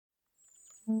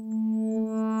You're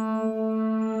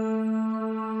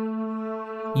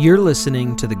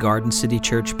listening to the Garden City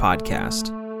Church podcast.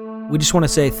 We just want to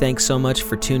say thanks so much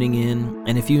for tuning in,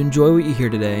 and if you enjoy what you hear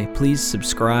today, please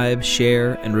subscribe,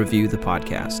 share, and review the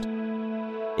podcast.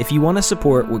 If you want to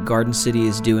support what Garden City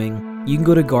is doing, you can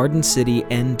go to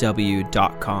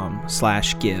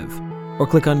gardencitynw.com/give or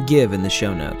click on Give in the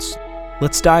show notes.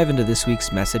 Let's dive into this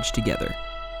week's message together.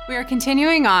 We are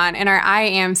continuing on in our I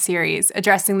Am series,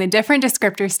 addressing the different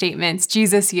descriptor statements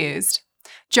Jesus used.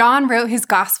 John wrote his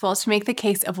gospel to make the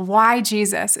case of why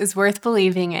Jesus is worth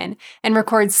believing in and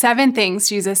records 7 things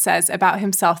Jesus says about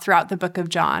himself throughout the book of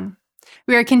John.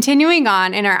 We are continuing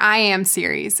on in our I Am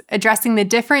series, addressing the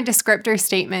different descriptor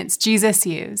statements Jesus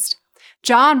used.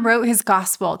 John wrote his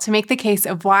gospel to make the case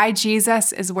of why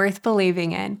Jesus is worth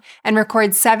believing in and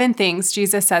records 7 things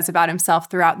Jesus says about himself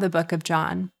throughout the book of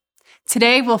John.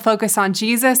 Today, we'll focus on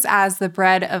Jesus as the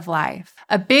bread of life.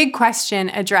 A big question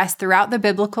addressed throughout the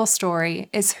biblical story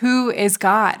is, who is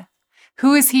God?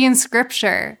 Who is he in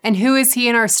Scripture? And who is he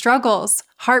in our struggles,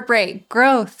 heartbreak,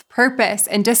 growth, purpose,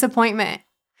 and disappointment?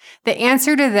 The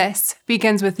answer to this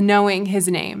begins with knowing his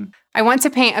name. I want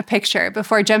to paint a picture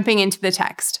before jumping into the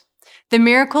text. The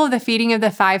miracle of the feeding of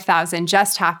the 5,000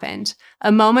 just happened,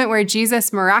 a moment where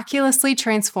Jesus miraculously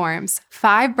transforms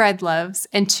 5 bread loaves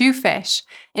and 2 fish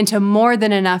into more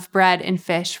than enough bread and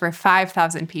fish for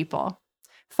 5,000 people.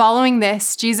 Following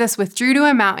this, Jesus withdrew to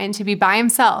a mountain to be by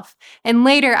himself, and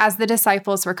later, as the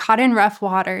disciples were caught in rough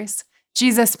waters,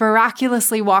 Jesus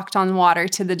miraculously walked on water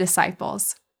to the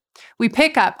disciples. We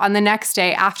pick up on the next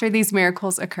day after these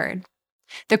miracles occurred.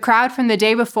 The crowd from the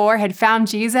day before had found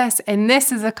Jesus, and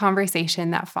this is a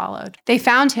conversation that followed. They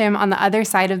found him on the other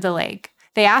side of the lake.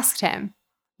 They asked him,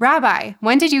 "Rabbi,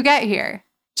 when did you get here?"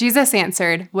 Jesus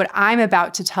answered, "What I'm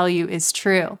about to tell you is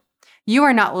true. You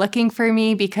are not looking for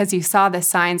me because you saw the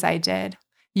signs I did.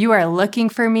 You are looking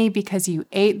for me because you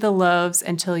ate the loaves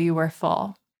until you were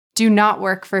full. Do not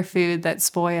work for food that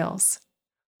spoils.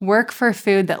 Work for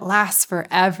food that lasts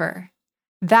forever.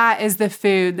 That is the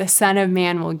food the Son of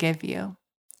Man will give you.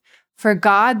 For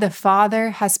God the Father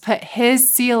has put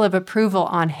his seal of approval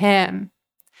on him."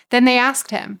 Then they asked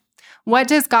him, "What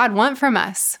does God want from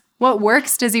us? What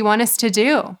works does he want us to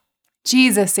do?"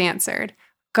 Jesus answered,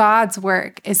 "God's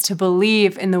work is to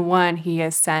believe in the one he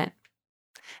has sent."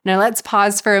 Now let's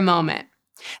pause for a moment.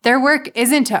 Their work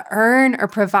isn't to earn or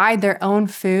provide their own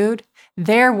food.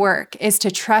 Their work is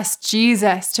to trust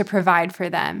Jesus to provide for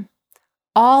them.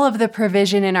 All of the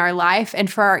provision in our life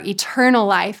and for our eternal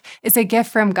life is a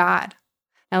gift from God.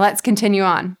 Now let's continue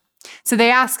on. So they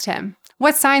asked him,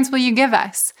 "What signs will you give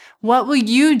us? What will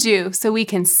you do so we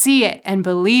can see it and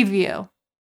believe you?"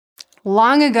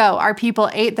 "Long ago, our people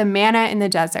ate the manna in the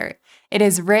desert. It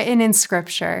is written in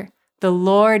Scripture, 'The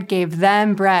Lord gave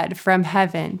them bread from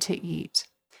heaven to eat.'"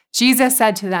 Jesus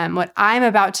said to them, "What I'm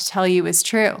about to tell you is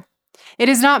true. It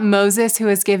is not Moses who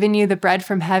has given you the bread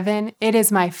from heaven. It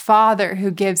is my Father who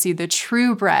gives you the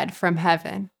true bread from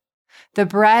heaven. The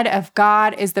bread of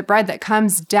God is the bread that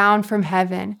comes down from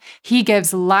heaven. He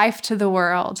gives life to the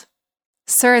world."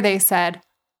 "Sir," they said,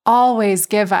 "always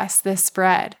give us this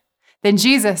bread." Then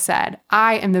Jesus said,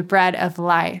 "I am the bread of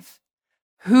life.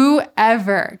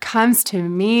 Whoever comes to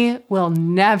me will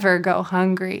never go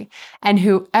hungry, and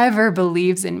whoever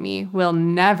believes in me will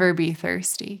never be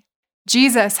thirsty."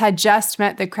 Jesus had just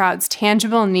met the crowd's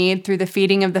tangible need through the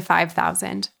feeding of the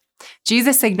 5,000.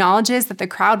 Jesus acknowledges that the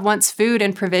crowd wants food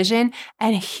and provision,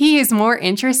 and he is more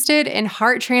interested in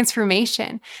heart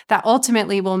transformation that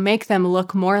ultimately will make them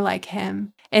look more like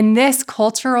him. In this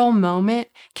cultural moment,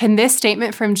 can this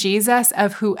statement from Jesus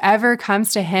of whoever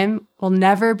comes to him will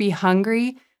never be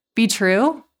hungry be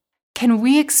true? Can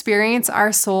we experience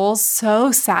our souls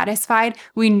so satisfied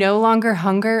we no longer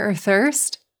hunger or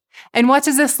thirst? And what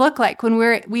does this look like when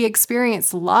we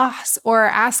experience loss or are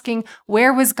asking,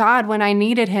 where was God when I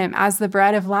needed him as the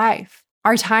bread of life?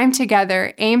 Our time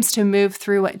together aims to move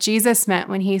through what Jesus meant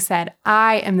when he said,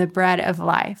 "I am the bread of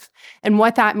life," and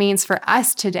what that means for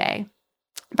us today,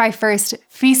 by first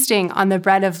feasting on the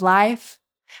bread of life,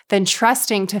 then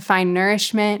trusting to find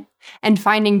nourishment, and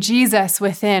finding Jesus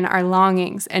within our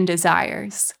longings and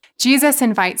desires. Jesus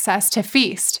invites us to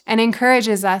feast and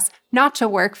encourages us not to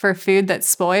work for food that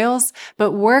spoils,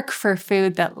 but work for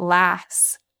food that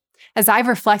lasts. As I've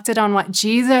reflected on what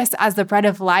Jesus as the bread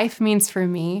of life means for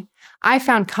me, I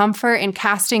found comfort in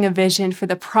casting a vision for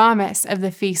the promise of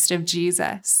the feast of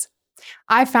Jesus.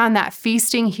 I found that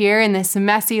feasting here in this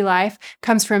messy life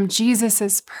comes from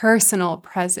Jesus' personal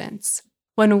presence.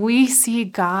 When we see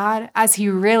God as he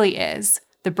really is,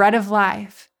 the bread of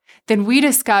life, then we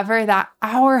discover that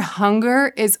our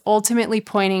hunger is ultimately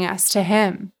pointing us to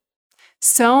Him.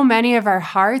 So many of our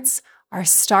hearts are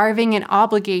starving in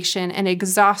obligation and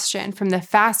exhaustion from the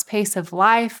fast pace of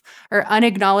life or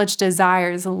unacknowledged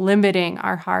desires limiting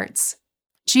our hearts.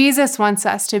 Jesus wants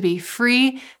us to be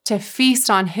free to feast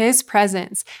on His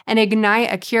presence and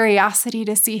ignite a curiosity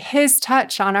to see His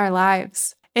touch on our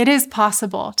lives. It is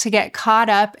possible to get caught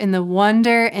up in the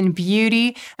wonder and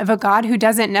beauty of a God who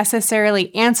doesn't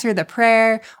necessarily answer the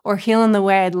prayer or heal in the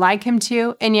way I'd like Him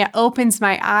to, and yet opens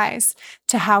my eyes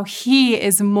to how He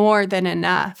is more than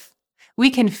enough. We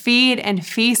can feed and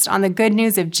feast on the good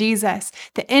news of Jesus.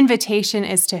 The invitation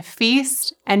is to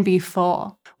feast and be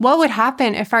full. What would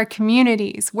happen if our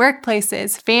communities,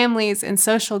 workplaces, families, and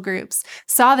social groups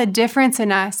saw the difference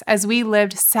in us as we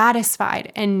lived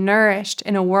satisfied and nourished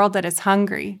in a world that is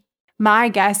hungry? My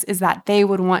guess is that they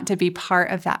would want to be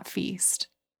part of that feast.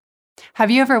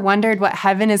 Have you ever wondered what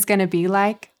heaven is going to be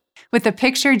like? With the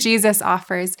picture Jesus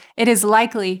offers, it is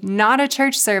likely not a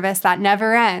church service that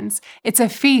never ends. It's a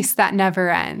feast that never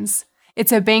ends.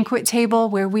 It's a banquet table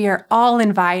where we are all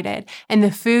invited, and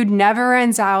the food never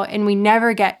runs out, and we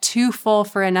never get too full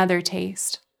for another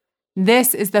taste.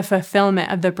 This is the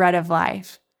fulfillment of the bread of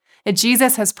life. That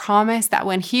Jesus has promised that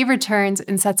when He returns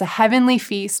and sets a heavenly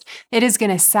feast, it is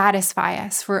going to satisfy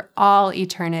us for all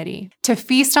eternity. To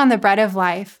feast on the bread of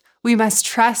life, we must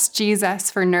trust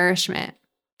Jesus for nourishment.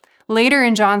 Later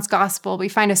in John's Gospel, we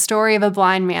find a story of a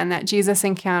blind man that Jesus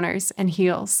encounters and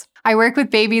heals. I work with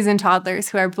babies and toddlers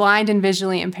who are blind and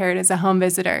visually impaired as a home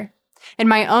visitor. In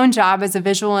my own job as a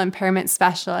visual impairment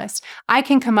specialist, I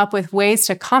can come up with ways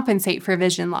to compensate for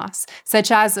vision loss, such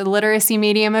as a literacy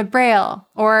medium of Braille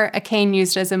or a cane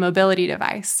used as a mobility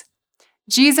device.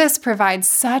 Jesus provides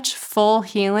such full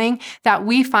healing that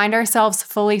we find ourselves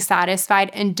fully satisfied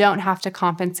and don't have to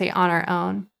compensate on our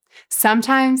own.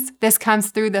 Sometimes this comes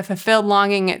through the fulfilled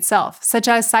longing itself, such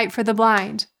as sight for the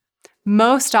blind.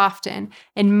 Most often,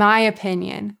 in my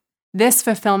opinion, this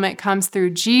fulfillment comes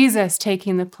through Jesus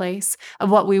taking the place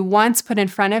of what we once put in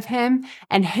front of Him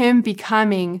and Him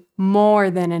becoming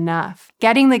more than enough.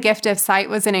 Getting the gift of sight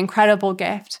was an incredible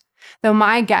gift, though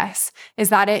my guess is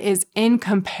that it is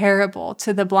incomparable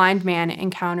to the blind man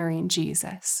encountering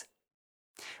Jesus.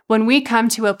 When we come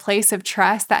to a place of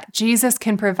trust that Jesus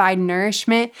can provide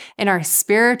nourishment in our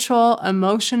spiritual,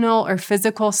 emotional, or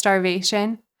physical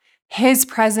starvation, His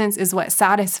presence is what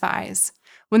satisfies.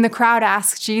 When the crowd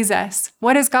asked Jesus,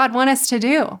 "What does God want us to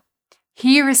do?"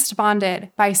 He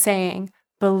responded by saying,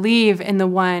 "Believe in the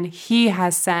one He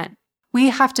has sent." We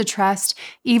have to trust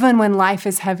even when life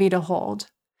is heavy to hold.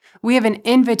 We have an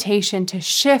invitation to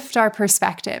shift our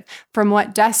perspective from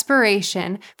what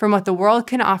the world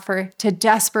can offer, to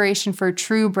desperation for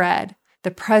true bread, the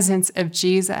presence of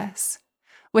Jesus.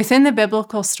 Within the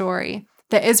biblical story,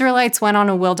 the Israelites went on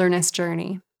a wilderness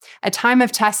journey, a time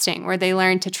of testing where they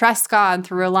learned to trust God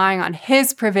through relying on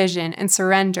His provision and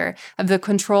surrender of the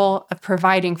control of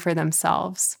providing for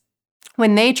themselves.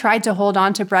 When they tried to hold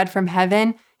on to bread from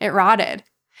heaven, it rotted.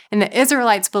 And the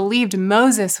Israelites believed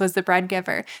Moses was the bread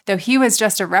giver, though he was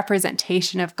just a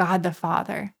representation of God the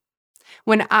Father.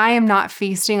 When I am not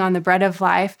feasting on the bread of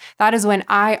life, that is when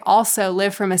I also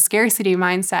live from a scarcity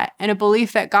mindset and a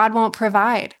belief that God won't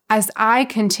provide. As I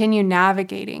continue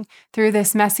navigating through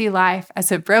this messy life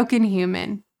as a broken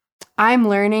human, I'm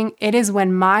learning it is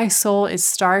when my soul is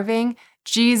starving,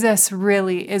 Jesus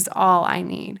really is all I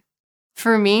need.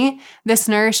 For me, this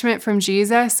nourishment from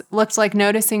Jesus looked like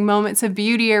noticing moments of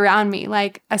beauty around me,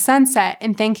 like a sunset,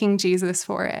 and thanking Jesus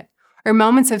for it, or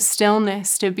moments of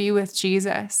stillness to be with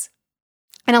Jesus,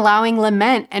 and allowing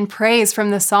lament and praise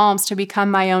from the Psalms to become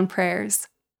my own prayers.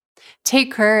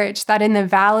 Take courage that in the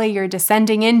valley you're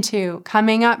descending into,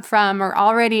 coming up from, or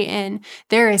already in,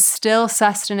 there is still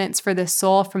sustenance for the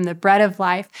soul from the bread of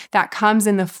life that comes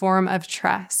in the form of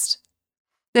trust.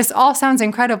 This all sounds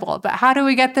incredible, but how do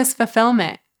we get this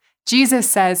fulfillment? Jesus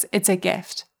says it's a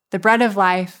gift, the bread of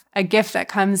life, a gift that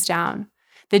comes down.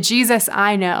 The Jesus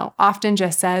I know often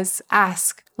just says,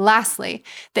 ask. Lastly,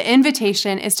 the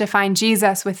invitation is to find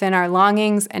Jesus within our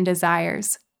longings and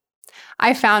desires.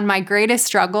 I found my greatest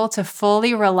struggle to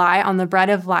fully rely on the bread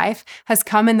of life has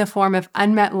come in the form of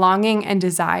unmet longing and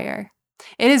desire.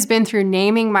 It has been through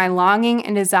naming my longing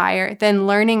and desire, then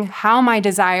learning how my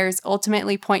desires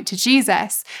ultimately point to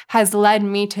Jesus, has led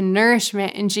me to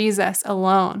nourishment in Jesus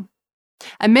alone.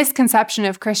 A misconception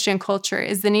of Christian culture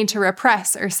is the need to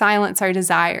repress or silence our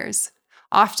desires.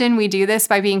 Often we do this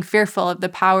by being fearful of the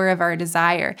power of our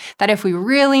desire, that if we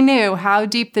really knew how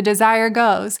deep the desire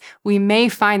goes, we may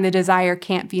find the desire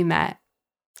can't be met.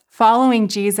 Following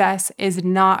Jesus is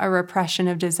not a repression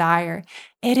of desire.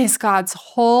 It is God's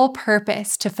whole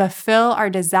purpose to fulfill our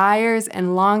desires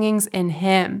and longings in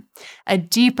Him, a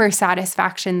deeper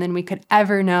satisfaction than we could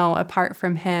ever know apart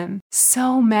from Him.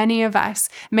 So many of us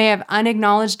may have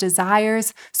unacknowledged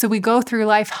desires, so we go through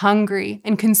life hungry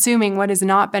and consuming what is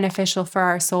not beneficial for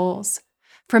our souls.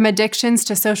 From addictions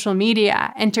to social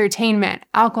media, entertainment,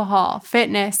 alcohol,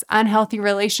 fitness, unhealthy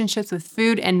relationships with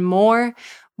food, and more,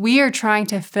 we are trying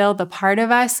to fill the part of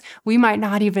us we might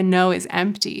not even know is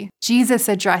empty. Jesus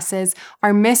addresses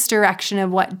our misdirection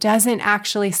of what doesn't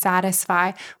actually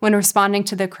satisfy when responding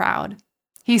to the crowd.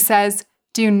 He says,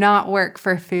 "Do not work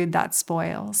for food that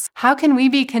spoils." How can we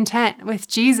be content with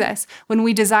Jesus when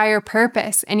we desire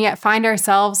purpose and yet find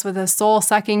ourselves with a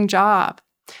soul-sucking job?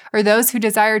 Or those who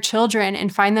desire children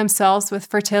and find themselves with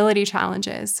fertility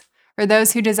challenges? Or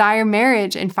those who desire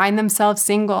marriage and find themselves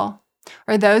single?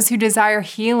 Or those who desire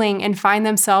healing and find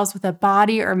themselves with a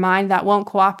body or mind that won't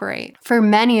cooperate? For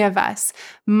many of us,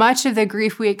 much of the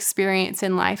grief we experience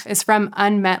in life is from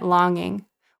unmet longing.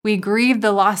 We grieve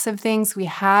the loss of things we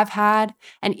have had,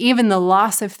 and even the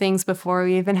loss of things before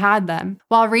we even had them.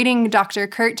 While reading Dr.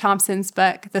 Curt Thompson's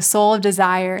book, The Soul of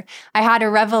Desire, I had a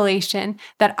revelation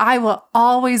that I will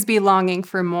always be longing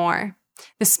for more.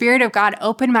 The Spirit of God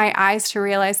opened my eyes to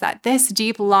realize that this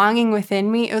deep longing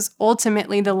within me is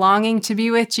ultimately the longing to be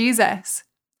with Jesus.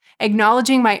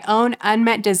 Acknowledging my own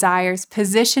unmet desires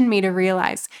positioned me to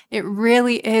realize it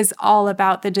really is all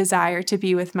about the desire to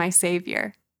be with my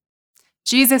Savior.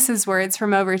 Jesus' words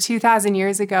from over 2,000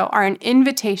 years ago are an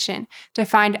invitation to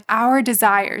find our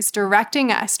desires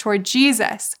directing us toward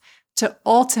Jesus to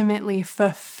ultimately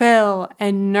fulfill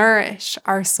and nourish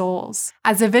our souls.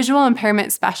 As a visual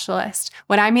impairment specialist,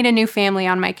 when I meet a new family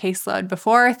on my caseload,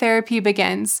 before our therapy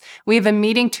begins, we have a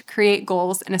meeting to create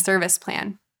goals and a service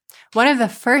plan. One of the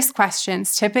first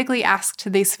questions typically asked to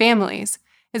these families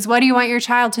is, what do you want your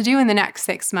child to do in the next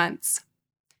 6 months?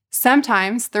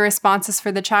 Sometimes the response is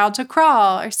for the child to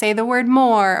crawl or say the word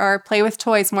more or play with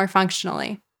toys more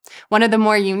functionally. One of the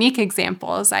more unique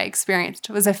examples I experienced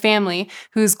was a family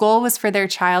whose goal was for their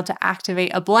child to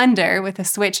activate a blender with a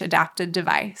switch-adapted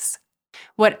device.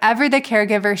 Whatever the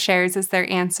caregiver shares as their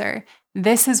answer,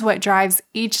 this is what drives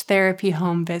each therapy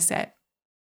home visit.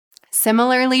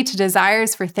 Similarly to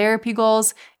desires for therapy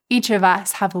goals, each of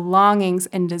us have longings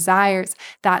and desires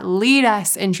that lead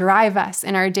us and drive us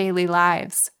in our daily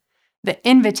lives. The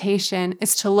invitation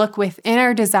is to look within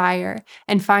our desire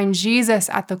and find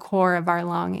Jesus at the core of our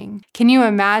longing. Can you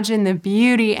imagine the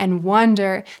beauty and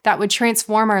wonder that would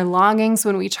transform our longings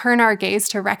when we turn our gaze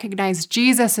to recognize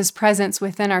Jesus' presence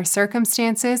within our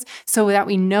circumstances so that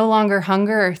we no longer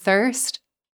hunger or thirst?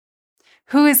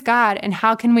 Who is God and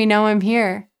how can we know Him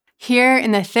here? Here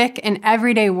in the thick and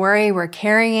everyday worry we're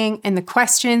carrying, and the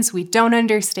questions we don't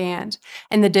understand,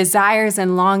 and the desires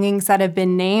and longings that have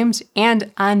been named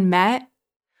and unmet,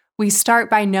 we start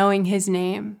by knowing His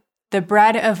name, the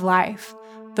bread of life,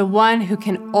 the one who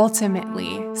can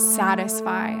ultimately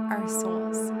satisfy our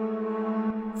souls.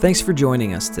 Thanks for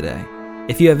joining us today.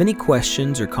 If you have any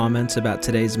questions or comments about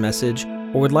today's message,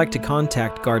 or would like to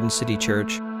contact Garden City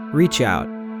Church, reach out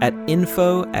at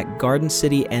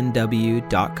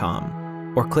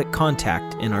info@gardencitynw.com or click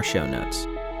contact in our show notes.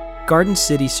 Garden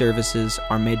City services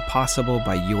are made possible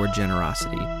by your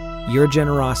generosity. Your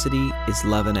generosity is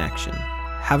love in action.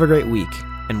 Have a great week,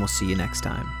 and we'll see you next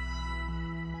time.